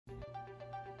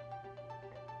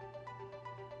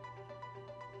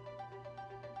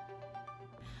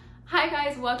Hi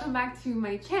guys, welcome back to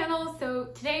my channel. So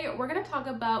today we're going to talk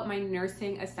about my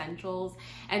nursing essentials.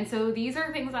 And so these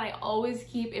are things that I always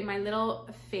keep in my little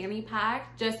fanny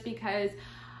pack just because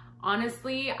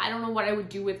honestly, I don't know what I would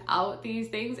do without these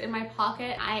things in my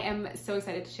pocket. I am so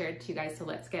excited to share it to you guys, so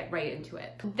let's get right into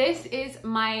it. This is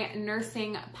my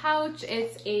nursing pouch.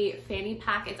 It's a fanny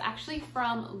pack. It's actually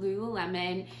from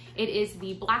Lululemon. It is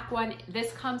the black one.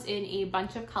 This comes in a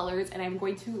bunch of colors and I'm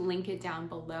going to link it down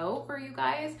below for you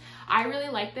guys. I really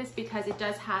like this because it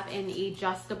does have an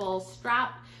adjustable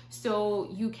strap, so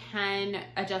you can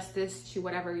adjust this to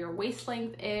whatever your waist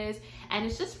length is, and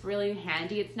it's just really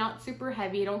handy. It's not super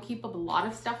heavy. I don't keep a lot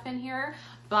of stuff in here,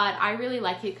 but I really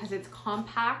like it because it's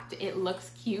compact, it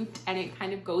looks cute, and it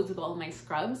kind of goes with all my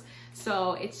scrubs.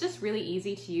 So it's just really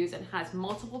easy to use and has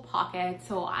multiple pockets.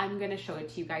 So I'm gonna show it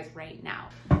to you guys right now.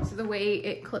 So the way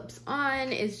it clips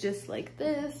on is just like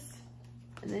this,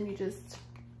 and then you just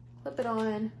clip it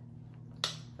on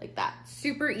like that.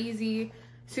 Super easy,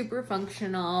 super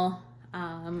functional.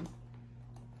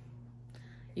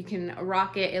 You can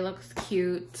rock it, it looks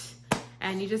cute,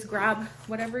 and you just grab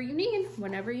whatever you need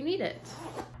whenever you need it.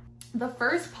 The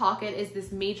first pocket is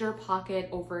this major pocket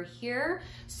over here.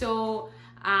 So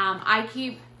I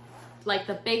keep like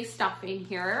the big stuff in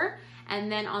here,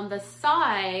 and then on the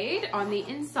side, on the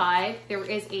inside, there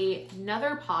is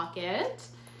another pocket.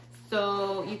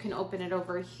 So you can open it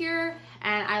over here,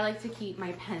 and I like to keep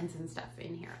my pens and stuff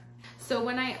in here. So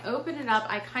when I open it up,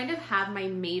 I kind of have my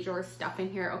major stuff in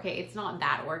here. Okay, it's not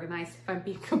that organized if I'm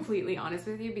being completely honest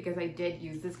with you, because I did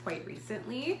use this quite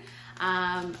recently.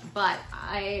 But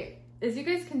as you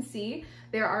guys can see,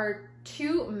 there are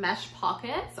two mesh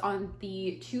pockets on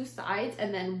the two sides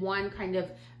and then one kind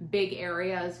of big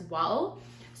area as well.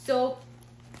 So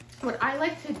what I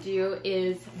like to do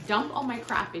is dump all my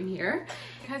crap in here.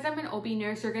 Because I'm an OB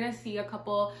nurse, you're gonna see a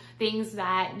couple things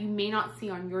that you may not see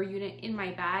on your unit in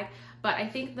my bag, but I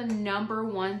think the number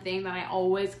one thing that I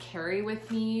always carry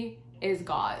with me is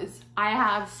gauze. I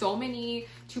have so many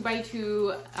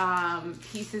 2x2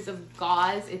 pieces of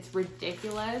gauze, it's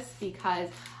ridiculous, because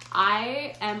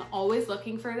I am always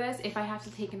looking for this. If I have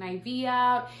to take an IV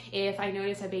out, if I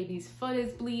notice a baby's foot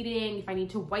is bleeding, if I need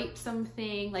to wipe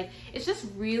something, like it's just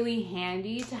really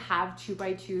handy to have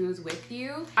 2x2s with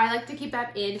you. I like to keep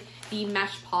that in the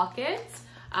mesh pockets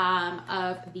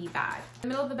of the bag. In the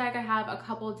middle of the bag, I have a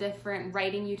couple different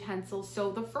writing utensils.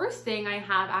 So the first thing I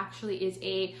have actually is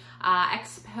a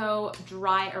Expo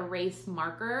dry erase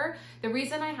marker. The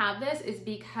reason I have this is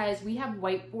because we have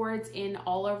whiteboards in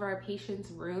all of our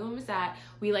patients' rooms that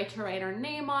we like to write our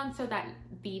name on so that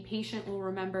the patient will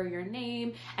remember your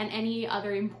name and any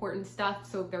other important stuff.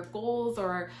 So their goals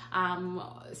or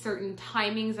certain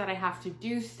timings that I have to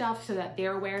do stuff so that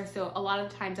they're aware. So a lot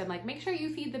of times I'm like, make sure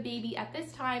you feed the baby at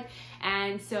this time.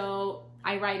 And so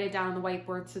I write it down on the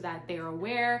whiteboard so that they're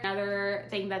aware. Another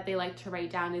thing that they like to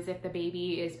write down is if the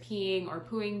baby is peeing or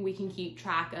pooing, we can keep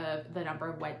track of the number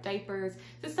of wet diapers.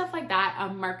 So stuff like that,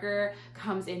 a marker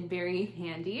comes in very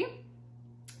handy.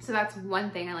 So that's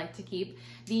one thing I like to keep.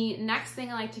 The next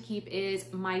thing I like to keep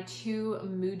is my two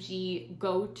Muji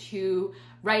go-to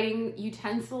writing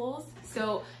utensils.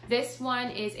 So this one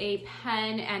is a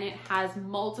pen and it has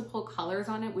multiple colors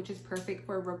on it, which is perfect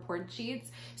for report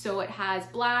sheets. So it has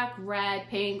black, red,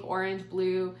 pink, orange,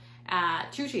 blue,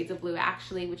 two shades of blue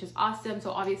actually, which is awesome.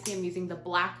 So obviously I'm using the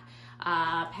black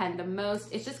pen the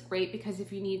most. It's just great because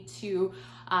if you need to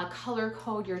color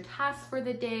code your tasks for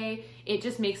the day, it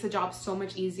just makes the job so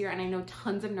much easier. And I know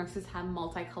tons of nurses have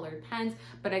multicolored pens,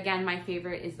 but again, my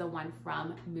favorite is the one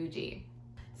from Muji.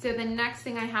 So the next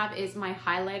thing I have is my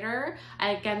highlighter.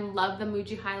 I again love the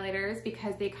Muji highlighters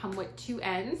because they come with two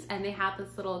ends and they have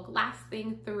this little glass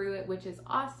thing through it, which is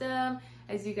awesome,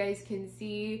 as you guys can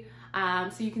see.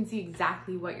 So you can see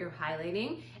exactly what you're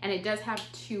highlighting, and it does have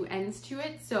two ends to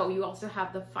it. So you also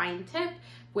have the fine tip,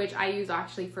 which I use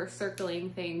actually for circling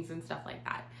things and stuff like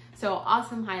that. So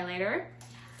awesome highlighter.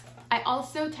 I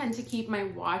also tend to keep my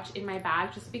watch in my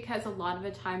bag just because a lot of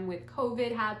the time with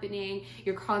COVID happening,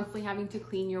 you're constantly having to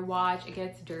clean your watch, it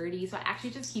gets dirty. So I actually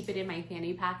just keep it in my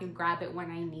fanny pack and grab it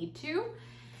when I need to.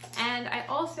 And I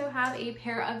also have a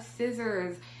pair of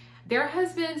scissors. There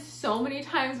has been so many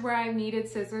times where I've needed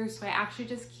scissors, so I actually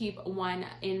just keep one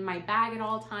in my bag at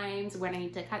all times when I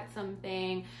need to cut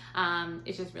something.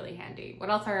 It's just really handy. What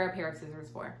else are a pair of scissors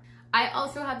for? I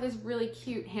also have this really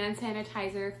cute hand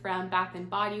sanitizer from Bath and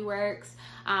Body Works.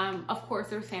 Of course,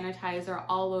 there's sanitizer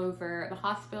all over the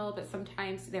hospital, but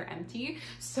sometimes they're empty.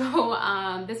 So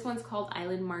this one's called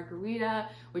Island Margarita,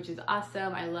 which is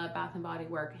awesome. I love Bath and Body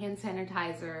Works hand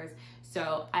sanitizers,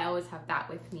 so I always have that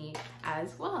with me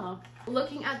as well.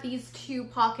 Looking at these two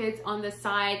pockets on the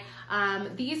side,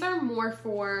 these are more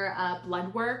for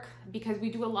blood work, because we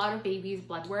do a lot of babies'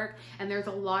 blood work, and there's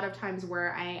a lot of times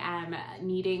where I am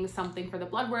needing something for the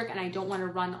blood work and I don't want to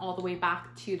run all the way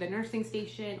back to the nursing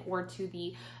station or to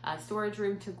the storage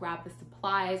room to grab the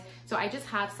supplies. So I just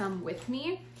have some with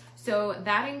me. So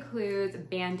that includes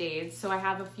Band-Aids. So I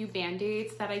have a few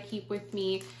Band-Aids that I keep with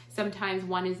me. Sometimes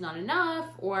one is not enough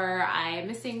or I'm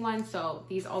missing one, so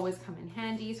these always come in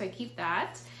handy. So I keep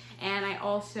that. And I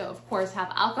also, of course,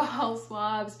 have alcohol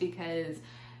swabs, because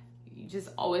you just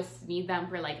always need them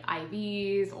for like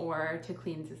IVs or to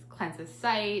cleanse the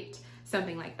site,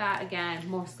 something like that. Again,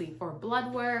 mostly for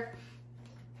blood work.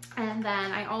 And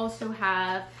then I also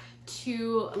have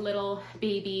two little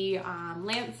baby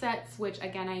lancets, which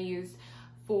again I use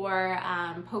for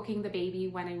poking the baby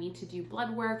when I need to do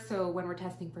blood work. So when we're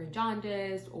testing for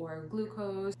jaundice or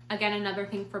glucose. Again, another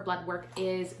thing for blood work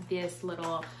is this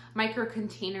little micro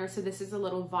container. So this is a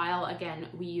little vial. Again,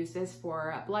 we use this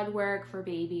for blood work for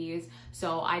babies.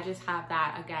 So I just have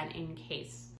that again in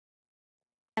case.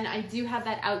 And I do have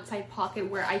that outside pocket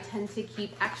where I tend to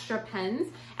keep extra pens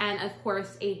and of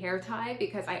course a hair tie,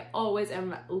 because I always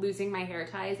am losing my hair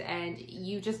ties and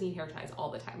you just need hair ties all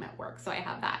the time at work. So I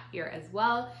have that here as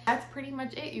well. That's pretty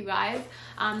much it, you guys.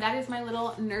 That is my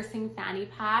little nursing fanny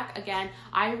pack. Again,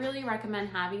 I really recommend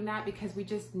having that because we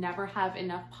just never have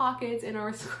enough pockets in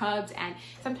our scrubs, and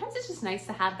sometimes it's just nice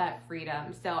to have that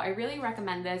freedom. So I really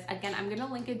recommend this. Again, I'm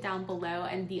gonna link it down below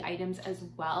and the items as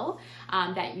well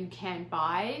that you can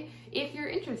buy if you're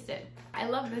interested. I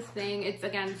love this thing. It's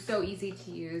again so easy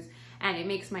to use and it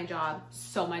makes my job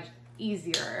so much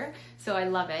easier. So I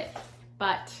love it.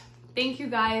 But thank you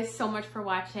guys so much for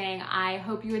watching. I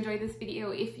hope you enjoyed this video.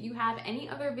 If you have any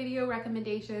other video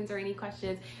recommendations or any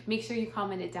questions, make sure you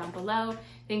comment it down below.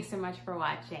 Thanks so much for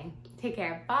watching. Take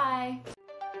care. Bye.